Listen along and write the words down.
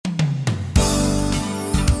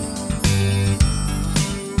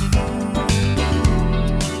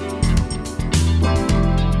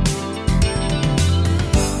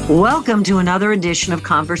Welcome to another edition of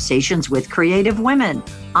Conversations with Creative Women.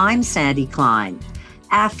 I'm Sandy Klein.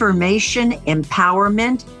 Affirmation,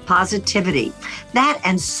 empowerment, positivity. That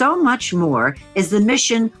and so much more is the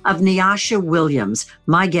mission of Nyasha Williams,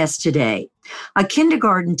 my guest today. A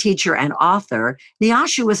kindergarten teacher and author,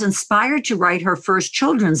 Nyasha was inspired to write her first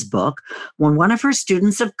children's book when one of her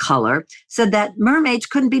students of color said that mermaids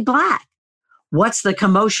couldn't be Black. What's the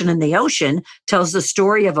Commotion in the Ocean tells the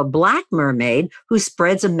story of a Black mermaid who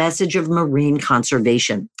spreads a message of marine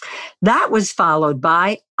conservation. That was followed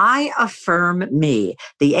by I Affirm Me,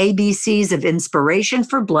 the ABCs of Inspiration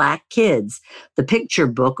for Black Kids. The picture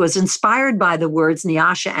book was inspired by the words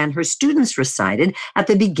Nyasha and her students recited at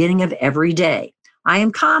the beginning of every day. I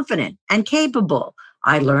am confident and capable.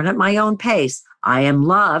 I learn at my own pace. I am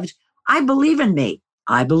loved. I believe in me.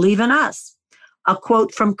 I believe in us. A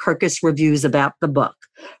quote from Kirkus Reviews about the book.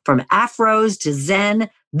 From afros to Zen,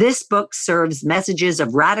 this book serves messages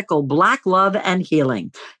of radical Black love and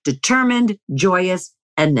healing, determined, joyous,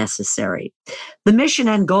 and necessary. The mission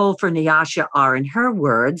and goal for Nyasha are, in her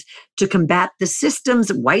words, to combat the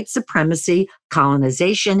systems of white supremacy,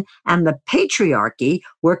 colonization, and the patriarchy,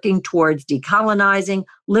 working towards decolonizing,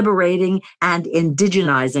 liberating, and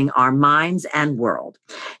indigenizing our minds and world.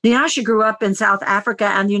 Nyasha grew up in South Africa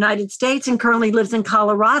and the United States and currently lives in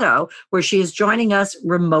Colorado, where she is joining us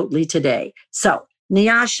remotely today. So,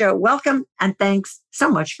 Nyasha, welcome and thanks so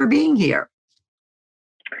much for being here.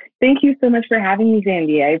 Thank you so much for having me,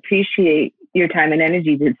 Sandy. I appreciate your time and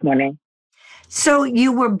energy this morning. So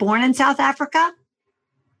you were born in South Africa?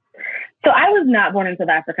 So I was not born in South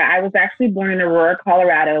Africa. I was actually born in Aurora,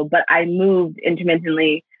 Colorado, but I moved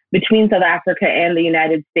intermittently between South Africa and the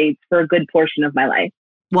United States for a good portion of my life.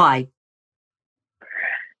 Why?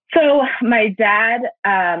 So my dad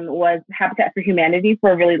was Habitat for Humanity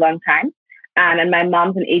for a really long time, and my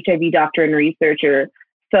mom's an HIV doctor and researcher.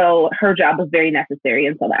 So her job was very necessary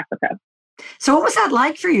in South Africa. So what was that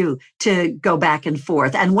like for you to go back and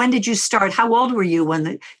forth? And when did you start? How old were you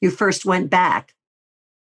when you first went back?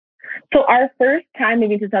 So our first time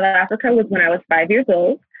moving to South Africa was when I was 5 years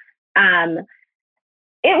old. It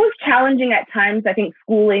was challenging at times. I think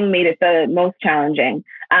schooling made it the most challenging,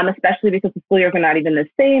 especially because the school years are not even the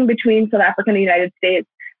same between South Africa and the United States.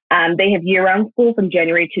 They have year-round school from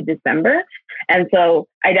January to December. And so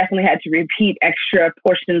I definitely had to repeat extra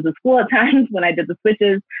portions of school at times when I did the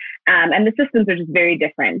switches. And the systems are just very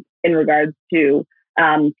different in regards to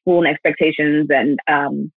school and expectations and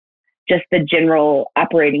just the general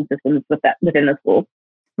operating systems within the school.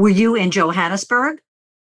 Were you in Johannesburg?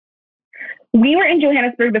 We were in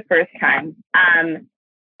Johannesburg the first time.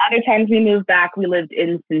 Other times we moved back, we lived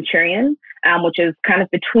in Centurion, which is kind of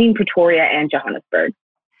between Pretoria and Johannesburg.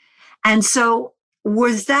 And so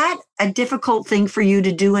was that a difficult thing for you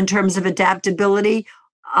to do in terms of adaptability,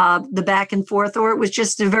 the back and forth, or it was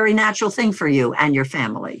just a very natural thing for you and your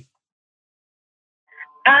family?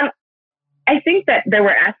 I think that there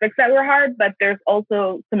were aspects that were hard, but there's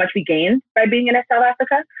also so much we gained by being in South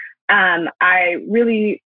Africa.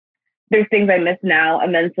 There's things I miss now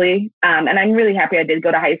immensely. And I'm really happy I did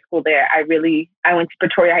go to high school there. I went to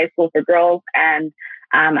Pretoria High School for girls, and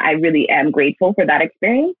I really am grateful for that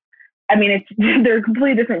experience. I mean, they're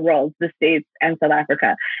completely different worlds, the States and South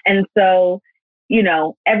Africa. And so,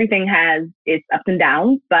 everything has its ups and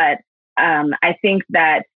downs, but I think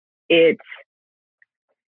that it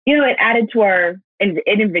added to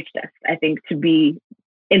it enriched us, I think, to be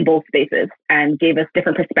in both spaces and gave us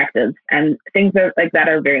different perspectives, and things like that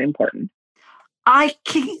are very important. I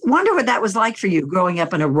wonder what that was like for you growing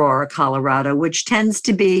up in Aurora, Colorado, which tends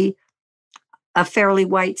to be a fairly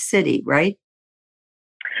white city, right?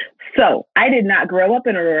 So I did not grow up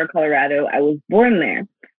in Aurora, Colorado. I was born there.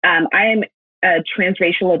 I am a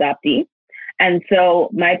transracial adoptee. And so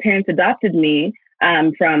my parents adopted me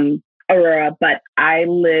from Aurora, but I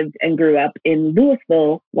lived and grew up in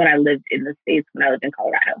Louisville when I lived in the States, when I lived in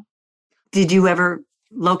Colorado. Did you ever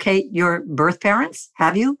locate your birth parents?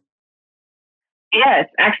 Have you? Yes,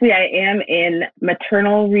 actually, I am in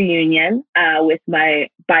maternal reunion with my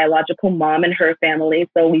biological mom and her family.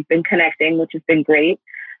 So we've been connecting, which has been great.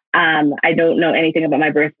 I don't know anything about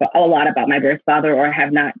a lot about my birth father, or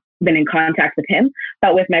have not been in contact with him.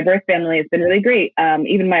 But with my birth family, it's been really great.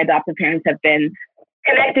 Even my adoptive parents have been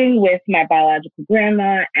connecting with my biological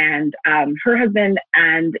grandma and her husband.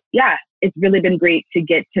 And yeah, it's really been great to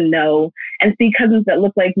get to know and see cousins that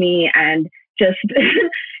look like me and just,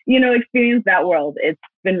 experience that world. It's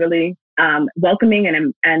been really welcoming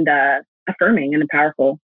and affirming and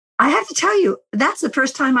powerful. I have to tell you, that's the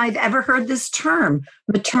first time I've ever heard this term,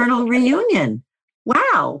 maternal reunion.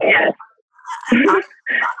 Wow. Yes.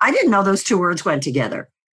 I didn't know those two words went together.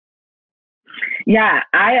 Yeah,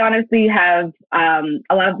 I honestly have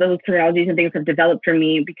a lot of those terminologies and things have developed for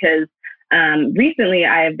me because recently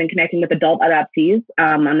I have been connecting with adult adoptees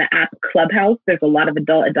on the app Clubhouse. There's a lot of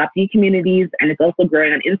adult adoptee communities, and it's also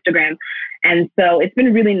growing on Instagram. And so it's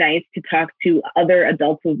been really nice to talk to other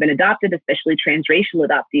adults who've been adopted, especially transracial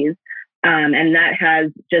adoptees. And that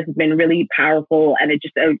has just been really powerful, and it's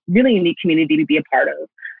just a really unique community to be a part of.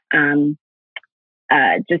 Um,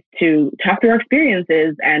 just to talk through our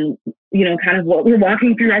experiences and, kind of what we're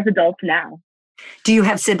walking through as adults now. Do you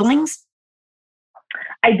have siblings?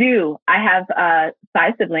 I do. I have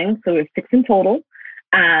 5 siblings, so we have 6 in total.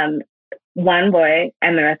 One boy,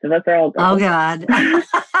 and the rest of us are all girls. Oh, God.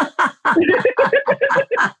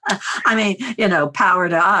 I mean, power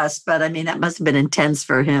to us, but I mean, that must have been intense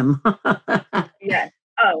for him. Yes.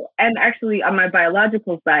 Oh, and actually on my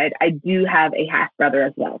biological side, I do have a half brother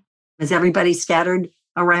as well. Is everybody scattered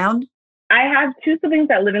around? I have 2 siblings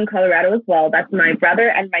that live in Colorado as well. That's my brother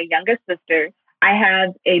and my youngest sister. I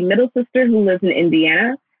have a middle sister who lives in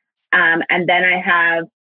Indiana. And then I have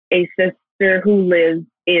a sister who lives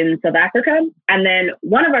in South Africa. And then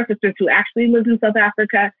one of our sisters who actually lives in South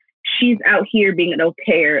Africa, she's out here being an au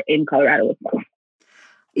pair in Colorado as well.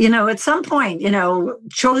 At some point,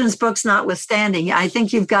 children's books notwithstanding, I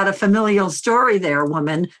think you've got a familial story there,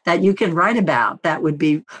 woman, that you can write about. That would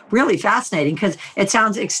be really fascinating because it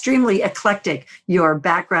sounds extremely eclectic, your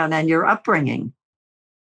background and your upbringing.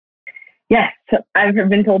 Yes, I've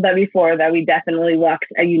been told that before, that we definitely walked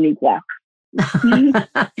a unique walk.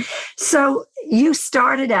 So you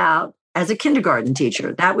started out as a kindergarten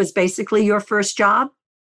teacher. That was basically your first job?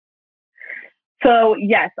 So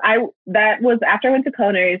yes, that was after I went to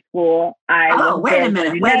culinary school. Wait a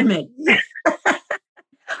minute.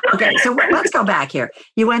 Okay, so let's go back here.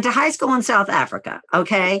 You went to high school in South Africa,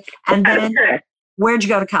 okay? And then where'd you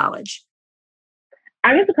go to college?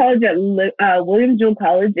 I went to college at William Jewell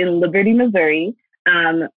College in Liberty, Missouri.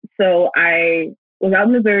 So I was out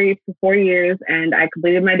in Missouri for 4 years, and I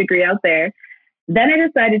completed my degree out there. Then I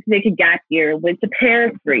decided to take a gap year, went to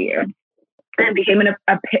Paris for a year, and became an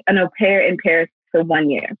au pair in Paris for 1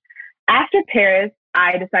 year. After Paris,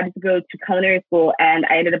 I decided to go to culinary school, and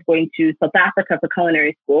I ended up going to South Africa for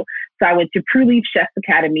culinary school. So I went to PruLeaf Chefs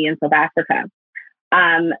Academy in South Africa.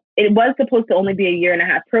 It was supposed to only be a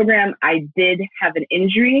 1.5-year program. I did have an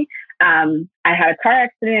injury. I had a car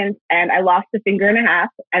accident and I lost a finger and a half.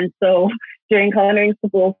 And so during culinary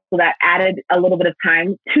school, so that added a little bit of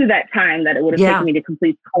time to that time that it would have taken me to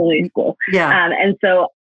complete culinary school. And so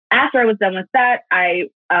after I was done with that, I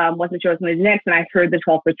wasn't sure what I was going to do next, and I heard the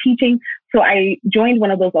call for teaching. So I joined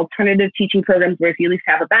one of those alternative teaching programs where if you at least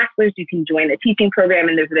have a bachelor's, you can join a teaching program,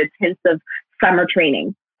 and there's an intensive summer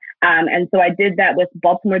training. And so I did that with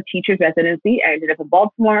Baltimore Teachers Residency. I ended up in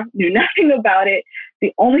Baltimore, knew nothing about it.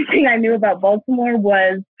 The only thing I knew about Baltimore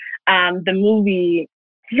was the movie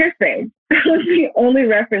Hearsay. That was the only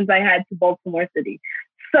reference I had to Baltimore City.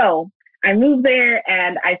 So I moved there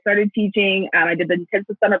and I started teaching. I did the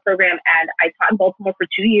intensive summer program, and I taught in Baltimore for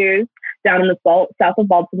 2 years down in the south of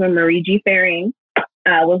Baltimore. Marie G. Faring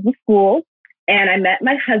was the school. And I met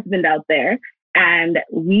my husband out there. And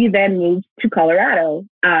we then moved to Colorado.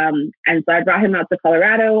 And so I brought him out to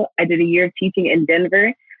Colorado. I did a year of teaching in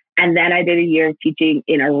Denver. And then I did a year of teaching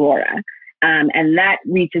in Aurora. And that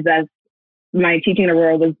reaches us, my teaching in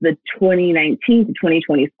Aurora was the 2019 to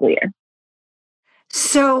 2020 school year.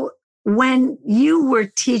 So when you were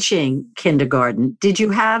teaching kindergarten, did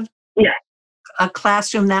you have a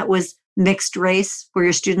classroom that was mixed race? Were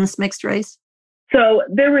your students mixed race? So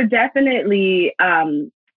there were definitely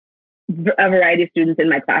a variety of students in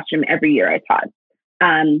my classroom every year I taught.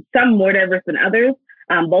 Some more diverse than others.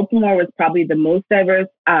 Baltimore was probably the most diverse.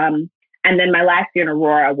 And then my last year in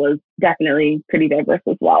Aurora was definitely pretty diverse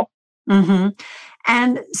as well. Mm-hmm.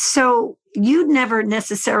 And so you never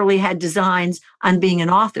necessarily had designs on being an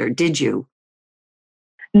author, did you?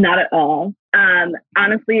 Not at all.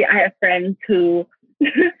 Honestly, I have friends who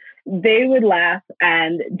they would laugh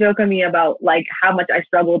and joke on me about like how much I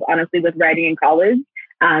struggled, honestly, with writing in college.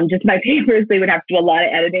 Just my papers, they would have to do a lot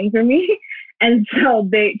of editing for me. And so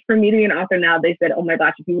for me to be an author now, they said, oh my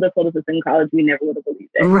gosh, if you would have told us this in college, we never would have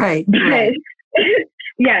believed it. Right. But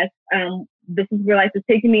yes, this is where life is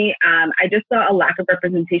taking me. I just saw a lack of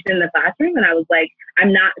representation in the classroom. And I was like,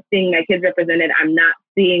 I'm not seeing my kids represented. I'm not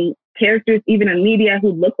seeing characters, even in media,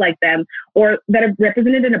 who look like them or that are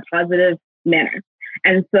represented in a positive manner.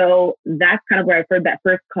 And so that's kind of where I heard that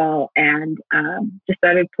first call and just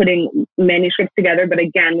started putting manuscripts together. But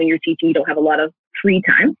again, when you're teaching, you don't have a lot of free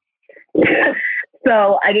time.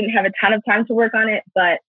 So I didn't have a ton of time to work on it.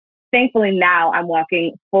 But thankfully now I'm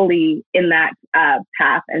walking fully in that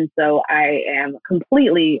path. And so I am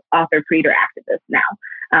completely author, creator, activist now,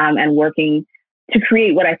 and working to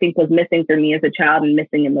create what I think was missing for me as a child and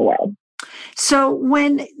missing in the world. So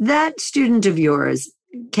when that student of yours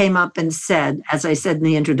came up and said, as I said in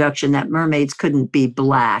the introduction, that mermaids couldn't be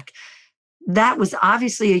Black, that was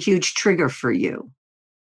obviously a huge trigger for you.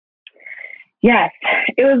 Yes,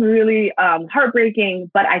 it was really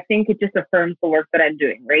heartbreaking, but I think it just affirms the work that I'm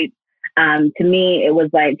doing, right? To me, it was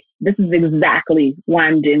like, this is exactly why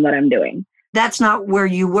I'm doing what I'm doing. That's not where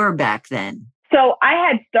you were back then. So I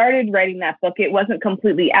had started writing that book. It wasn't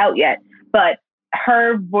completely out yet, but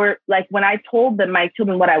her work, like when I told my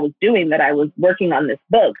children what I was doing, that I was working on this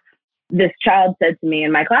book, this child said to me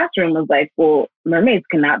in my classroom was like, well, mermaids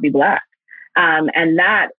cannot be Black. And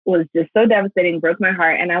that was just so devastating, broke my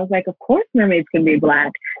heart. And I was like, of course mermaids can be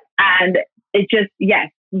Black. And it just, yes,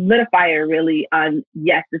 lit a fire really on,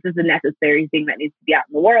 yes, this is a necessary thing that needs to be out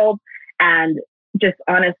in the world. And just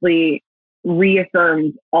honestly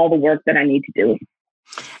reaffirmed all the work that I need to do.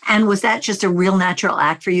 And was that just a real natural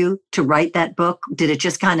act for you to write that book? Did it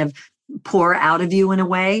just kind of pour out of you in a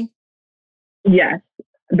way? Yes.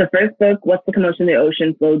 The first book, What's the Commotion in the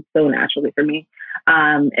Ocean, flowed so naturally for me.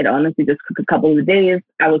 It honestly just took a couple of days.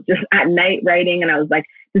 I was just at night writing and I was like,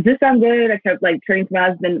 does this sound good? I kept like turning to my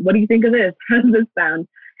husband, what do you think of this? How does this sound?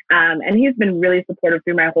 And he's been really supportive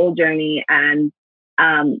through my whole journey. And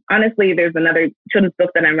honestly, there's another children's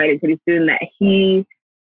book that I'm writing pretty soon that he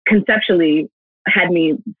conceptually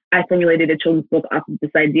I formulated a children's book off of this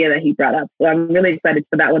idea that he brought up. So I'm really excited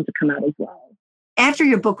for that one to come out as well. After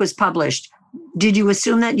your book was published, did you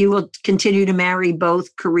assume that you will continue to marry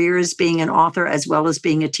both careers, being an author as well as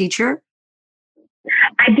being a teacher?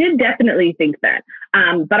 I did definitely think that,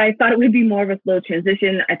 but I thought it would be more of a slow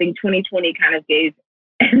transition. I think 2020 kind of gave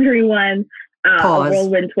everyone a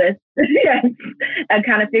whirlwind twist. Yes, and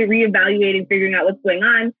kind of reevaluating, figuring out what's going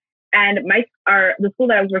on. And the school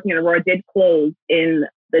that I was working at, Aurora, did close in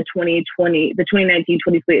the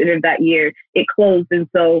 2019-2020 of that year. It closed, and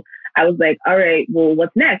so I was like, all right, well,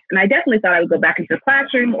 what's next? And I definitely thought I would go back into the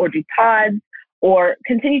classroom or do pods or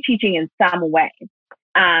continue teaching in some way.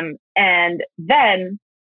 And then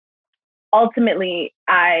ultimately,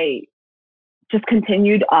 I just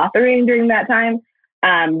continued authoring during that time,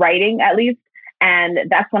 writing at least. And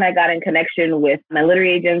that's when I got in connection with my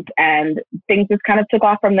literary agents and things just kind of took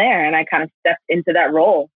off from there. And I kind of stepped into that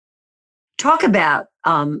role. Talk about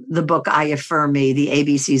the book, I Affirm Me, the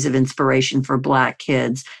ABCs of Inspiration for Black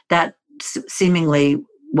Kids. That seemingly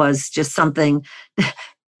was just something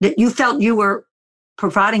that you felt you were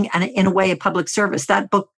providing, in a way, a public service. That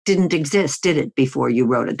book didn't exist, did it, before you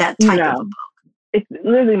wrote it? That type of a book. It's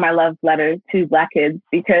literally my love letter to Black kids,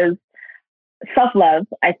 because self-love,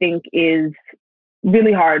 I think, is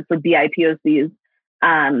really hard for BIPOCs,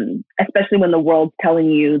 especially when the world's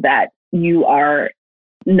telling you that you are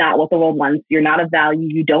not what the world wants. You're not of value.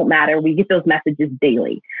 You don't matter. We get those messages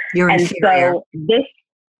daily. You're inferior. So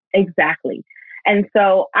exactly. And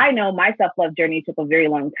so I know my self-love journey took a very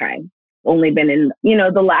long time. Only been in,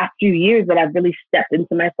 the last few years that I've really stepped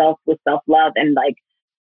into myself with self-love and like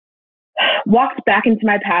walked back into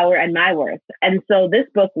my power and my worth. And so this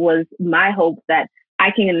book was my hope that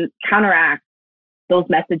I can counteract those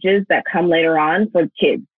messages that come later on for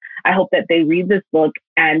kids. I hope that they read this book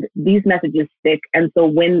and these messages stick. And so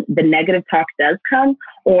when the negative talk does come,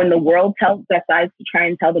 or when the world decides to try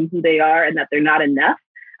and tell them who they are and that they're not enough,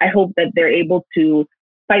 I hope that they're able to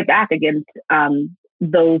fight back against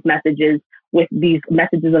those messages with these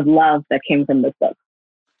messages of love that came from this book.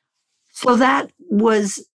 So that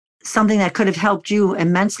was something that could have helped you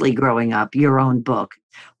immensely growing up, your own book.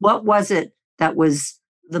 What was it that was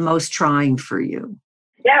the most trying for you?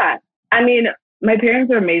 Yeah, I mean, my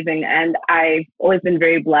parents are amazing and I've always been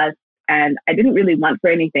very blessed and I didn't really want for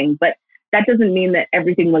anything, but that doesn't mean that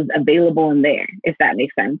everything was available in there, if that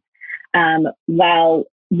makes sense. While,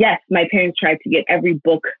 yes, my parents tried to get every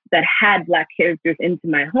book that had Black characters into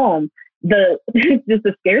my home, there's just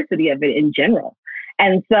the scarcity of it in general.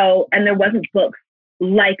 And there wasn't books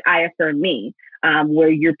like I Affirm Me, where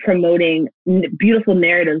you're promoting beautiful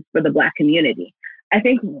narratives for the Black community. I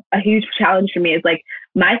think a huge challenge for me is like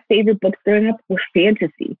my favorite books growing up were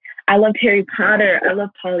fantasy. I loved Harry Potter. I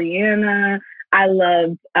loved Pollyanna. I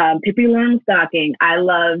loved Pippi Longstocking. I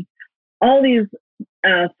loved all these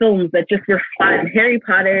films that just were fun. Harry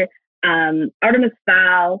Potter, Artemis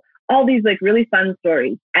Fowl, all these like really fun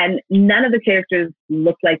stories. And none of the characters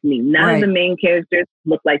looked like me. None of the main characters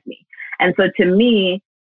looked like me. And so to me,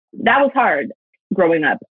 that was hard growing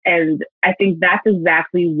up. And I think that's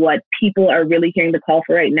exactly what people are really hearing the call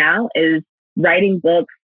for right now, is writing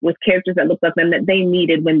books with characters that look like them that they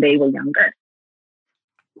needed when they were younger.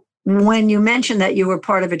 When you mentioned that you were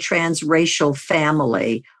part of a transracial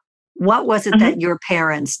family, what was it that your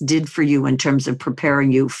parents did for you in terms of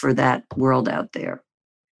preparing you for that world out there?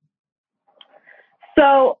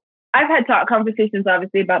 So I've had conversations,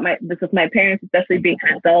 obviously, about this with my parents, especially being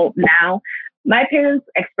an adult now. My parents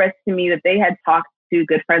expressed to me that they had talked to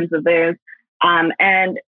good friends of theirs,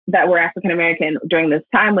 and that were African American during this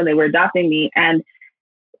time when they were adopting me, and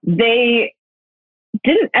they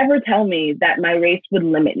didn't ever tell me that my race would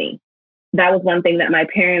limit me. That was one thing that my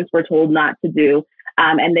parents were told not to do,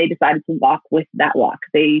 and they decided to walk with that walk.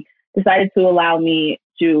 They decided to allow me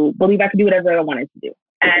to believe I could do whatever I wanted to do,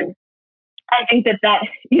 and I think that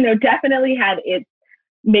definitely had its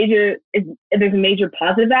there's a major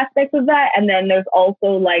positive aspect of that. And then there's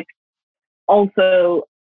also a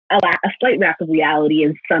slight lack of reality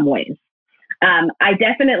in some ways. I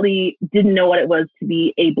definitely didn't know what it was to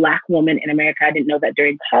be a Black woman in America. I didn't know that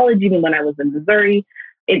during college, even when I was in Missouri.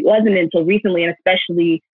 It wasn't until recently, and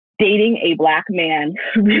especially dating a Black man,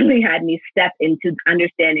 really had me step into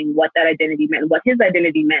understanding what that identity meant, what his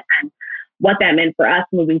identity meant, and what that meant for us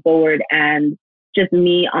moving forward, and just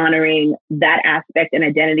me honoring that aspect and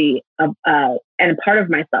identity of and a part of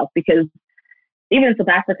myself. Because even in South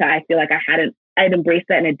Africa, I feel like I'd embraced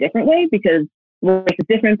that in a different way, because it's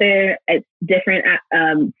different there. It's different,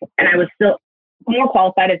 and I was still more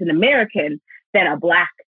qualified as an American than a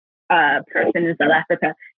Black person in South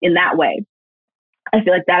Africa in that way. I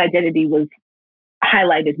feel like that identity was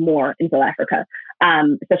highlighted more in South Africa,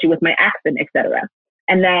 especially with my accent, etc.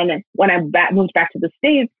 And then when I moved back to the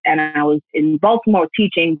States and I was in Baltimore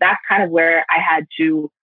teaching, that's kind of where I had to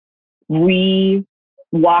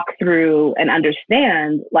walk through and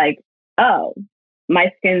understand, like, oh,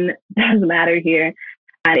 my skin does matter here.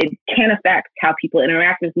 And it can affect how people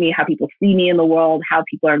interact with me, how people see me in the world, how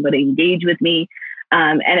people are going to engage with me,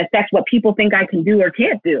 and affect what people think I can do or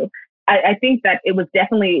can't do. I think that it was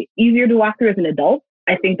definitely easier to walk through as an adult.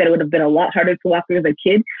 I think that it would have been a lot harder to walk through as a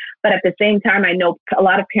kid. But at the same time, I know a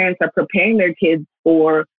lot of parents are preparing their kids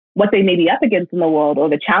for what they may be up against in the world or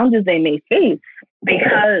the challenges they may face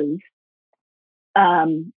because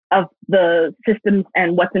of the systems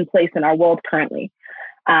and what's in place in our world currently.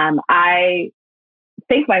 I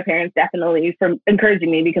thank my parents definitely for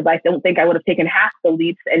encouraging me, because I don't think I would have taken half the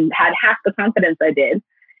leaps and had half the confidence I did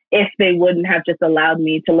if they wouldn't have just allowed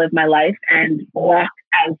me to live my life and walk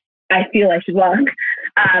as I feel I should walk.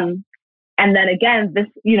 And then again,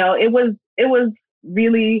 it was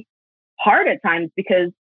really hard at times,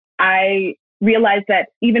 because I realized that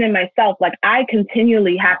even in myself, like, I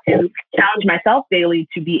continually have to challenge myself daily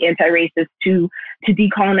to be anti-racist, to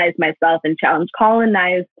decolonize myself and challenge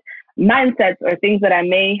colonized mindsets or things that I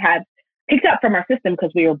may have picked up from our system,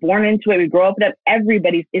 because we were born into it. We grow up with it.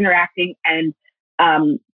 Everybody's interacting and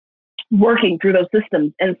working through those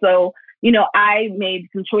systems. And so, I made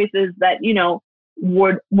some choices that,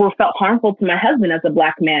 were felt harmful to my husband as a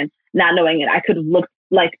Black man, not knowing it. I could have looked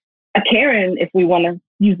like a Karen, if we want to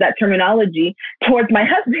use that terminology, towards my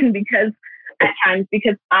husband, because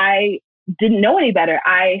I didn't know any better.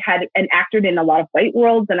 I had acted in a lot of white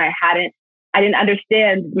worlds, and I didn't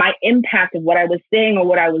understand my impact of what I was saying or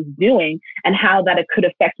what I was doing, and how that it could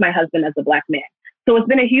affect my husband as a Black man. So it's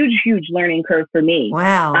been a huge, huge learning curve for me.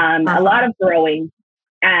 Wow. A lot of growing,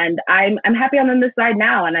 and I'm happy I'm on this side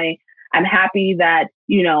now. And I'm happy that,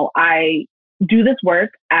 I do this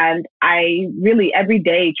work, and I really every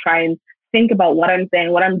day try and think about what I'm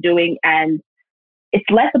saying, what I'm doing. And it's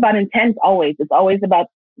less about intent always. It's always about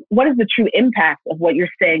what is the true impact of what you're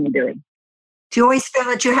saying and doing. Do you always feel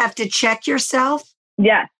that you have to check yourself?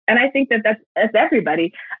 Yeah. And I think that that's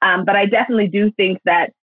everybody. But I definitely do think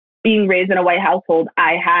that being raised in a white household,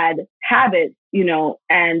 I had habits,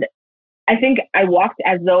 and I think I walked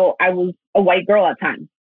as though I was a white girl at times.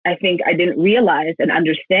 I think I didn't realize and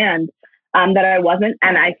understand that I wasn't.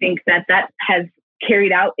 And I think that has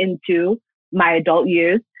carried out into my adult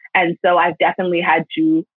years. And so I've definitely had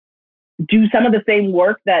to do some of the same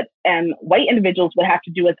work that white individuals would have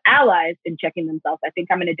to do as allies in checking themselves. I think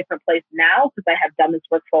I'm in a different place now because I have done this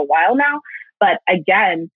work for a while now. But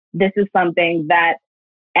again, this is something that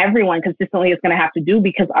everyone consistently is going to have to do,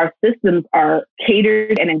 because our systems are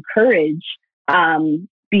catered and encourage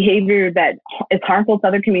behavior that is harmful to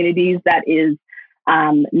other communities, that is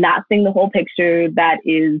not seeing the whole picture, that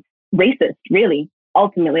is racist, really.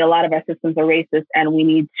 Ultimately, a lot of our systems are racist, and we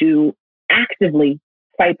need to actively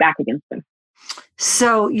fight back against them.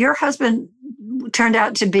 So your husband turned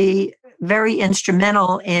out to be very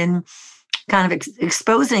instrumental in kind of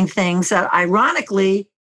exposing things that, ironically,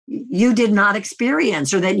 you did not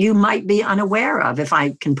experience, or that you might be unaware of, if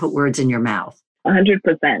I can put words in your mouth.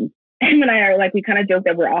 100%. him and I are like, we kind of joke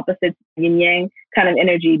that we're opposites, yin yang kind of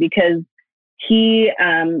energy, because he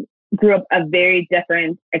grew up a very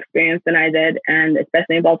different experience than I did, and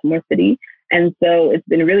especially in Baltimore City. And so it's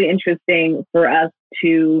been really interesting for us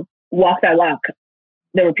to walk that walk.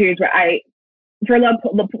 There were periods where for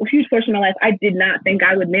a huge portion of my life, I did not think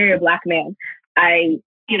I would marry a Black man. I,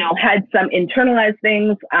 had some internalized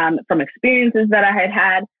things from experiences that I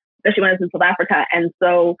had, especially when I was in South Africa. And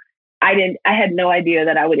so I had no idea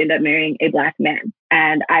that I would end up marrying a Black man.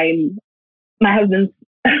 And my husband's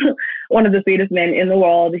one of the sweetest men in the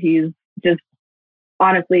world. He's just,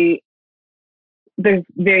 honestly, there's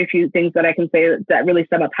very few things that I can say that really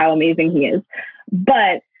sum up how amazing he is.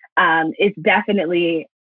 But it definitely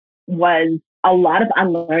was a lot of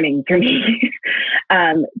unlearning for me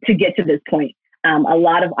to get to this point. A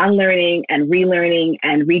lot of unlearning and relearning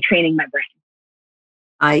and retraining my brain.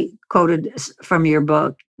 I quoted from your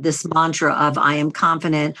book this mantra of, I am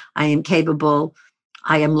confident, I am capable,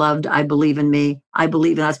 I am loved, I believe in me, I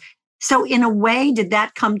believe in us. So in a way, did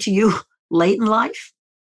that come to you late in life?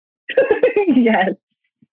 Yes.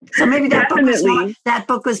 So maybe that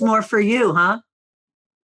book was more for you, huh?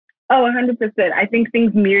 Oh, 100%. I think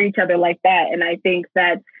things mirror each other like that. And I think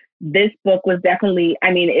that this book was definitely,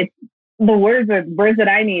 it's the words that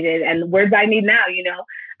I needed and words I need now,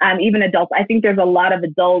 even adults. I think there's a lot of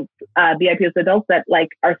adults, BIPOC adults that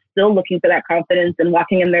are still looking for that confidence and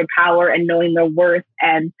walking in their power and knowing their worth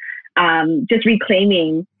and just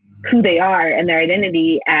reclaiming who they are and their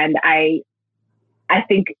identity. And I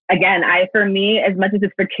think, again, for me, as much as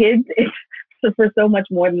it's for kids, it's for so much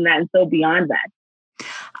more than that and so beyond that.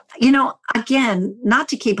 Again, not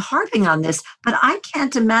to keep harping on this, but I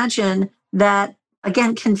can't imagine that,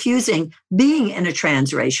 again, confusing being in a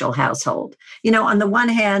transracial household. On the one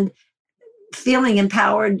hand, feeling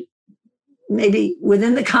empowered maybe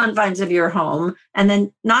within the confines of your home and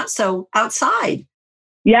then not so outside.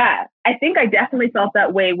 Yeah, I think I definitely felt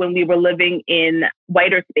that way when we were living in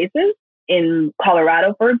whiter spaces in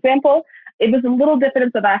Colorado, for example. It was a little different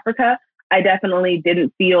in South Africa. I definitely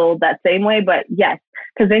didn't feel that same way, but yes,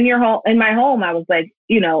 because in my home, I was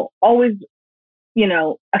always,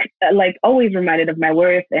 always reminded of my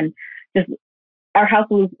worth, and just our house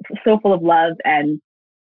was so full of love, and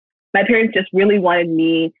my parents just really wanted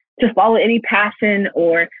me to follow any passion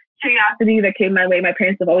or curiosity that came my way. My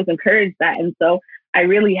parents have always encouraged that, and so I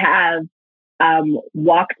really have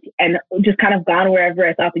walked and just kind of gone wherever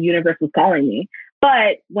I thought the universe was calling me.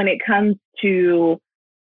 But when it comes to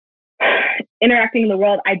interacting in the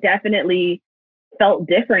world, I definitely felt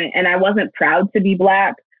different, and I wasn't proud to be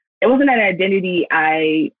Black. It wasn't an identity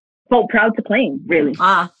I felt proud to claim, really.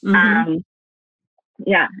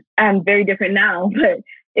 Yeah, I'm very different now, but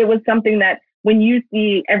it was something that when you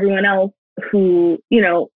see everyone else who,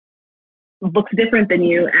 looks different than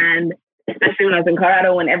you, and especially when I was in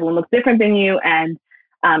Colorado, when everyone looks different than you, and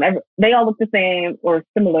they all look the same or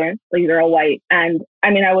similar, like they're all white. And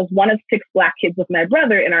I was one of 6 Black kids with my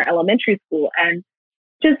brother in our elementary school, and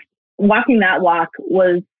just walking that walk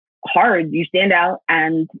was hard. You stand out,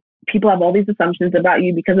 and people have all these assumptions about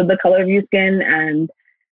you because of the color of your skin, and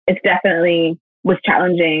it definitely was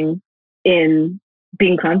challenging in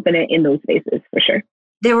being confident in those spaces, for sure.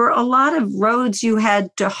 There were a lot of roads you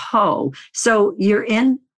had to hoe. So you're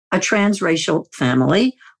in a transracial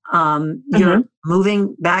family. You're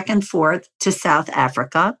moving back and forth to South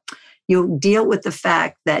Africa. You deal with the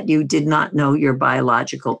fact that you did not know your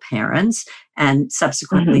biological parents and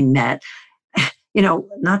subsequently met.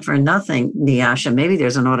 Not for nothing, Nyasha, maybe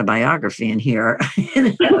there's an autobiography in here,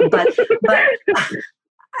 but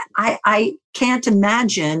I can't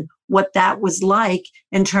imagine what that was like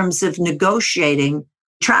in terms of negotiating,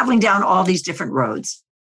 traveling down all these different roads.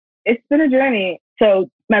 It's been a journey. So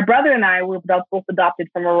my brother and I were both adopted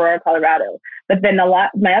from Aurora, Colorado, but then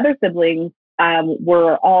my other siblings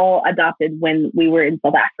were all adopted when we were in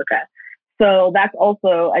South Africa. So that's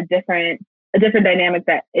also a different dynamic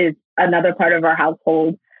that is another part of our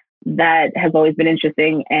household that has always been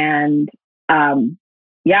interesting. And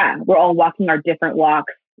we're all walking our different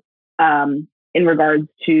walks in regards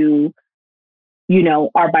to,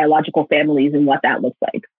 our biological families and what that looks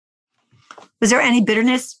like. Was there any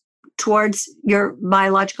bitterness towards your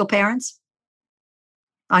biological parents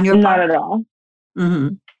on your part? Not at all.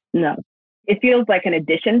 Mm-hmm. No. It feels like an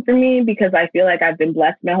addition for me because I feel like I've been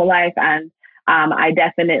blessed my whole life, and I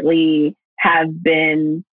definitely have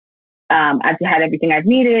been, I've had everything I've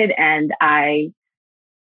needed, and I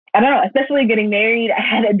don't know, especially getting married, I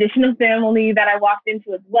had additional family that I walked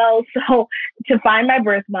into as well. So to find my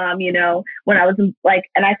birth mom, when I was and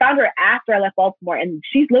I found her after I left Baltimore, and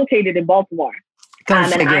she's located in Baltimore.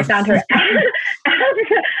 figure. And I found her.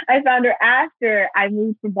 I found her after I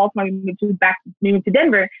moved from Baltimore, moved to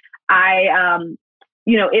Denver.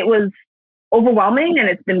 It was overwhelming, and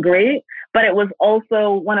it's been great. But it was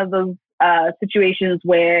also one of those situations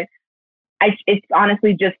where it's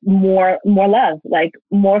honestly just more love, like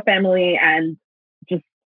more family, and just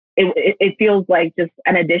it feels like just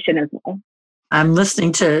an addition as well. I'm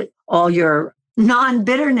listening to all your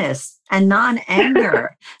non-bitterness and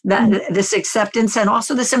non-anger, this acceptance and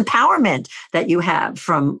also this empowerment that you have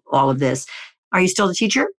from all of this. Are you still a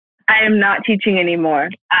teacher? I am not teaching anymore.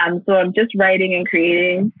 So I'm just writing and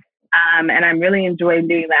creating. And I'm really enjoying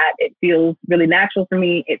doing that. It feels really natural for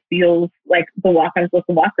me. It feels like the walk I'm supposed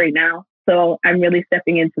to walk right now. So I'm really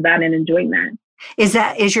stepping into that and enjoying that.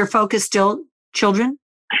 Is your focus still children?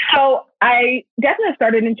 So I definitely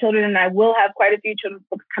started in children, and I will have quite a few children's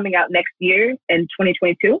books coming out next year in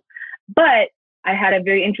 2022. But I had a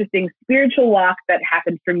very interesting spiritual walk that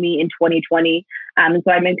happened for me in 2020. And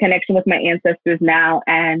so I'm in connection with my ancestors now.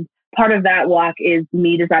 And part of that walk is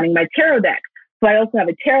me designing my tarot deck. So I also have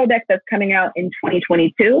a tarot deck that's coming out in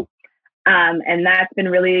 2022. And that's been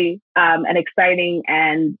really an exciting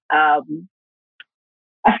and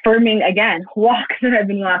affirming, again, walk that I've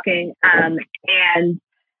been walking. And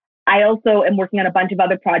I also am working on a bunch of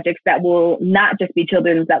other projects that will not just be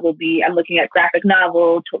children's, I'm looking at graphic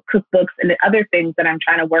novels, cookbooks, and other things that I'm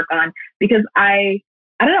trying to work on, because I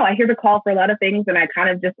don't know, I hear the call for a lot of things, and I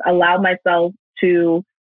kind of just allow myself to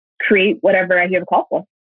create whatever I hear the call for.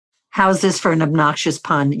 How's this for an obnoxious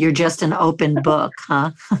pun? You're just an open book,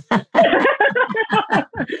 huh?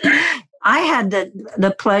 I had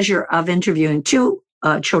the pleasure of interviewing two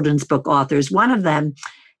children's book authors. One of them,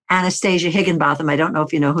 Anastasia Higginbotham. I don't know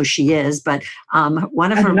if you know who she is, but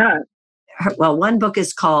one of her, one book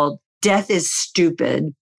is called Death is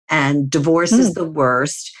Stupid and Divorce is the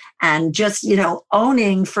Worst. And just,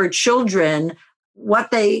 owning for children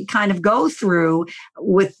what they kind of go through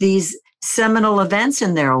with these seminal events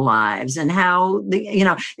in their lives, and how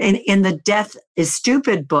in the Death is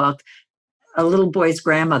Stupid book, a little boy's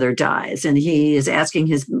grandmother dies, and he is asking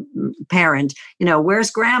his parent,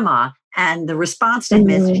 where's grandma? And the response to him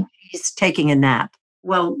is, she's taking a nap.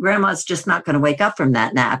 Well, grandma's just not going to wake up from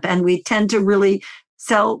that nap. And we tend to really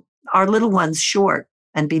sell our little ones short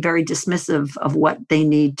and be very dismissive of what they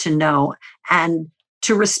need to know, and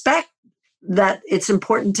to respect that it's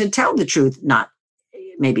important to tell the truth, not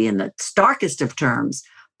maybe in the starkest of terms,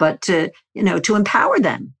 but to empower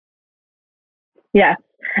them. Yes.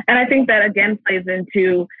 And I think that again plays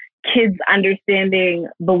into kids understanding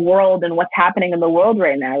the world and what's happening in the world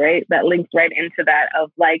right now, right? That links right into that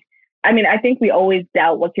of I think we always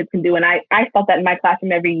doubt what kids can do. And I felt that in my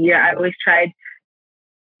classroom every year. I always tried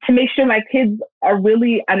to make sure my kids are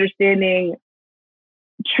really understanding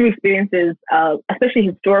true experiences, especially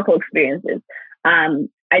historical experiences.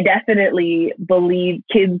 I definitely believe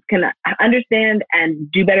kids can understand and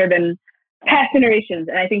do better than past generations.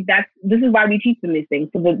 And I think this is why we teach them these things,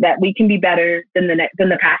 so that we can be better than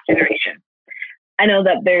the past generation. I know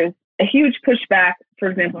that there's a huge pushback, for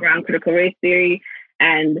example, around critical race theory,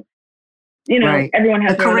 and right. Everyone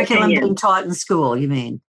has the curriculum being taught in school, you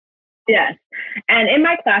mean? Yes. And in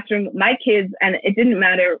my classroom, my kids, and it didn't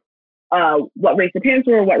matter what race the parents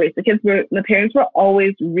were, what race the kids were, the parents were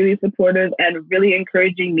always really supportive and really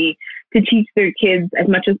encouraging me to teach their kids as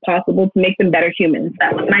much as possible to make them better humans.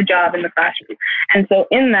 That was my job in the classroom. And so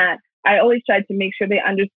in that, I always tried to make sure they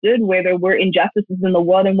understood where there were injustices in the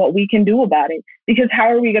world and what we can do about it. Because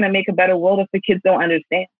how are we going to make a better world if the kids don't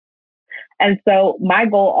understand? And so my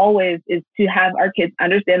goal always is to have our kids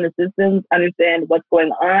understand the systems, understand what's going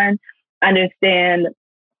on, understand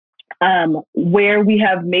where we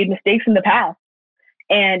have made mistakes in the past.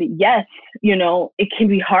 And yes, it can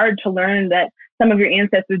be hard to learn that some of your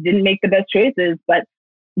ancestors didn't make the best choices, but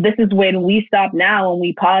this is when we stop now and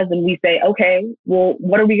we pause and we say, okay, well,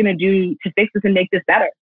 what are we going to do to fix this and make this better?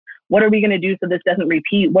 What are we going to do so this doesn't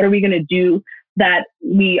repeat? What are we going to do that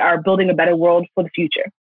we are building a better world for the future?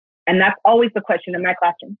 And that's always the question in my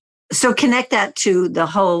classroom. So connect that to the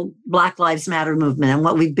whole Black Lives Matter movement and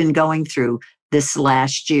what we've been going through this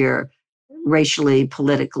last year, racially,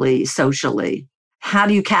 politically, socially. How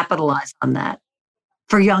do you capitalize on that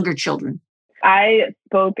for younger children? I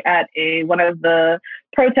spoke at one of the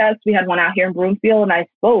protests. We had one out here in Broomfield, and I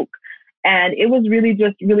spoke. And it was really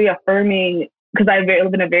just really affirming, because I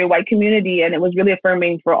live in a very white community, and it was really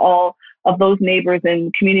affirming for all of those neighbors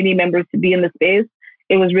and community members to be in the space.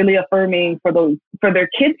 It was really affirming for their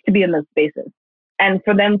kids to be in those spaces. And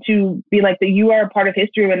for them to be like that, you are a part of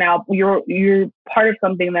history, and now you're part of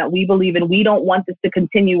something that we believe in. We don't want this to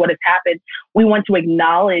continue what has happened. We want to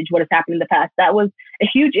acknowledge what has happened in the past. That was a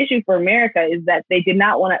huge issue for America, is that they did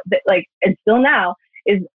not want to, like, and still now,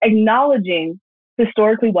 is acknowledging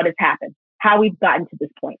historically what has happened, how we've gotten to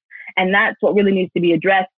this point. And that's what really needs to be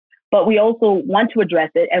addressed. But we also want to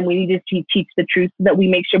address it, and we need to teach the truth so that we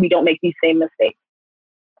make sure we don't make these same mistakes.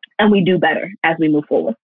 And we do better as we move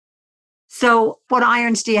forward. So what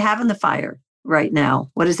irons do you have in the fire right now?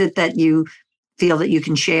 What is it that you feel that you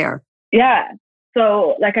can share? Yeah.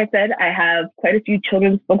 So like I said, I have quite a few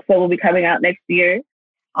children's books that will be coming out next year.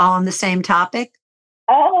 All on the same topic?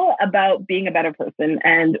 All about being a better person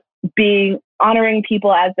and honoring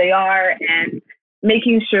people as they are, and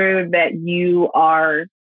making sure that you are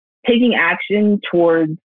taking action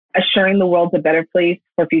towards assuring the world's a better place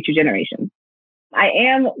for future generations. I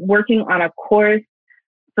am working on a course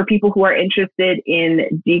for people who are interested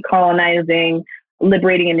in decolonizing,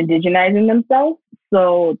 liberating, and indigenizing themselves.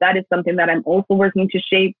 So that is something that I'm also working to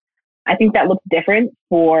shape. I think that looks different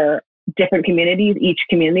for different communities. Each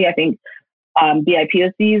community, I think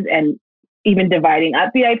BIPOCs, and even dividing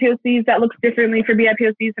up BIPOCs, that looks differently for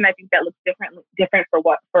BIPOCs. And I think that looks different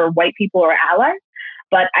for white people or allies.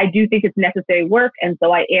 But I do think it's necessary work. And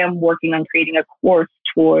so I am working on creating a course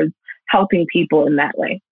towards helping people in that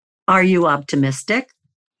way. Are you optimistic?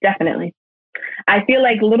 Definitely. I feel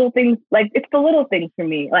like little things, like it's the little things for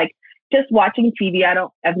me, like just watching TV.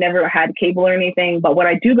 I've never had cable or anything, but when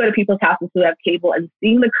I do go to people's houses who have cable and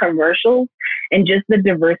seeing the commercials and just the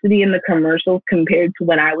diversity in the commercials compared to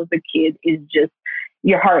when I was a kid is just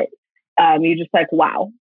your heart. You're just like,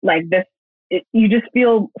 wow, like this, you just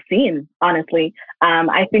feel seen, honestly.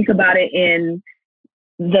 I think about it in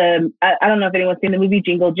I don't know if anyone's seen the movie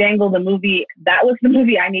Jingle Jangle, that was the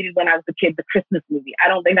movie I needed when I was a kid, the Christmas movie. I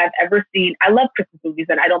don't think I've ever seen, I love Christmas movies,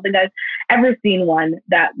 and I don't think I've ever seen one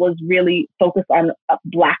that was really focused on a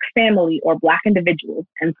Black family or Black individuals.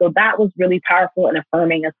 And so that was really powerful and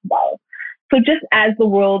affirming as well. So just as the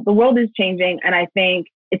world is changing, and I think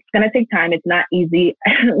it's going to take time. It's not easy.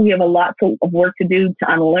 We have a lot of work to do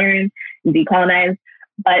to unlearn and decolonize,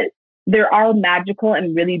 but there are magical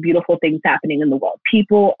and really beautiful things happening in the world.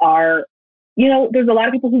 People are, there's a lot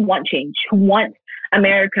of people who want change, who want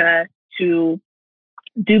America to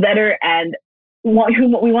do better, and we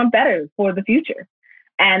want better for the future.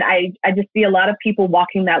 And I just see a lot of people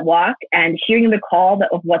walking that walk and hearing the call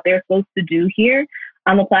of what they're supposed to do here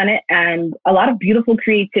on the planet, and a lot of beautiful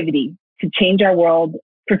creativity to change our world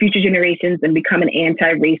for future generations and become an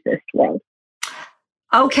anti-racist world.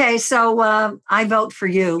 Okay, so I vote for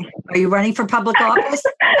you. Are you running for public office?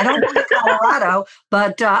 I don't live in Colorado,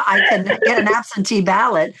 but I can get an absentee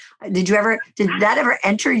ballot. Did that ever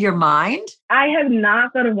enter your mind? I have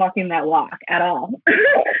not thought of walking that walk at all.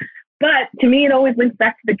 But to me, it always links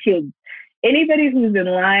back to the kids. Anybody who's in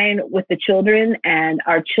line with the children and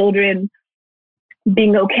our children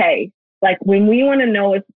being okay. Like when we want to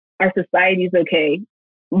know if our society is okay,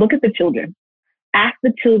 look at the children. Ask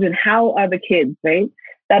the children, how are the kids, right?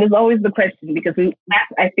 That is always the question, because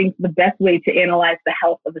that's, I think, the best way to analyze the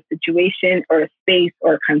health of a situation or a space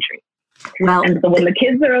or a country. Well, and so when the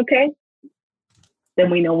kids are okay, then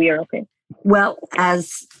we know we are okay. Well,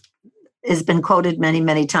 as has been quoted many,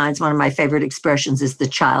 many times, one of my favorite expressions is the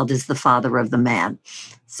child is the father of the man.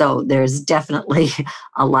 So there's definitely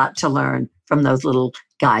a lot to learn from those little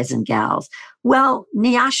guys and gals. Well,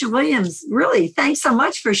 Nyasha Williams, really, thanks so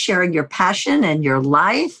much for sharing your passion and your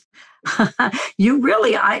life. There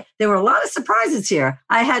were a lot of surprises here.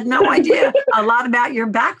 I had no idea a lot about your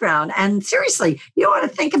background. And seriously, you ought to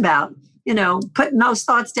think about, putting those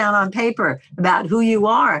thoughts down on paper about who you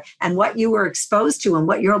are and what you were exposed to and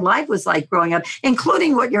what your life was like growing up,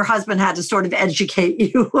 including what your husband had to sort of educate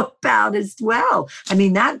you about as well. I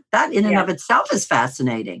mean, that in and of itself is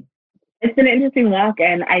fascinating. It's been an interesting walk,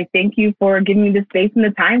 and I thank you for giving me the space and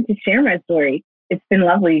the time to share my story. It's been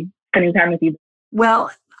lovely spending time with you.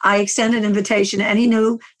 Well, I extend an invitation. Any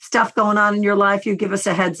new stuff going on in your life, you give us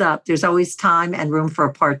a heads up. There's always time and room for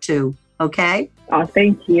a part 2. Okay? Oh,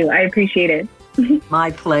 thank you. I appreciate it.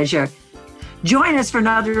 My pleasure. Join us for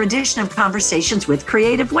another edition of Conversations with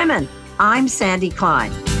Creative Women. I'm Sandy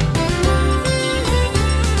Klein.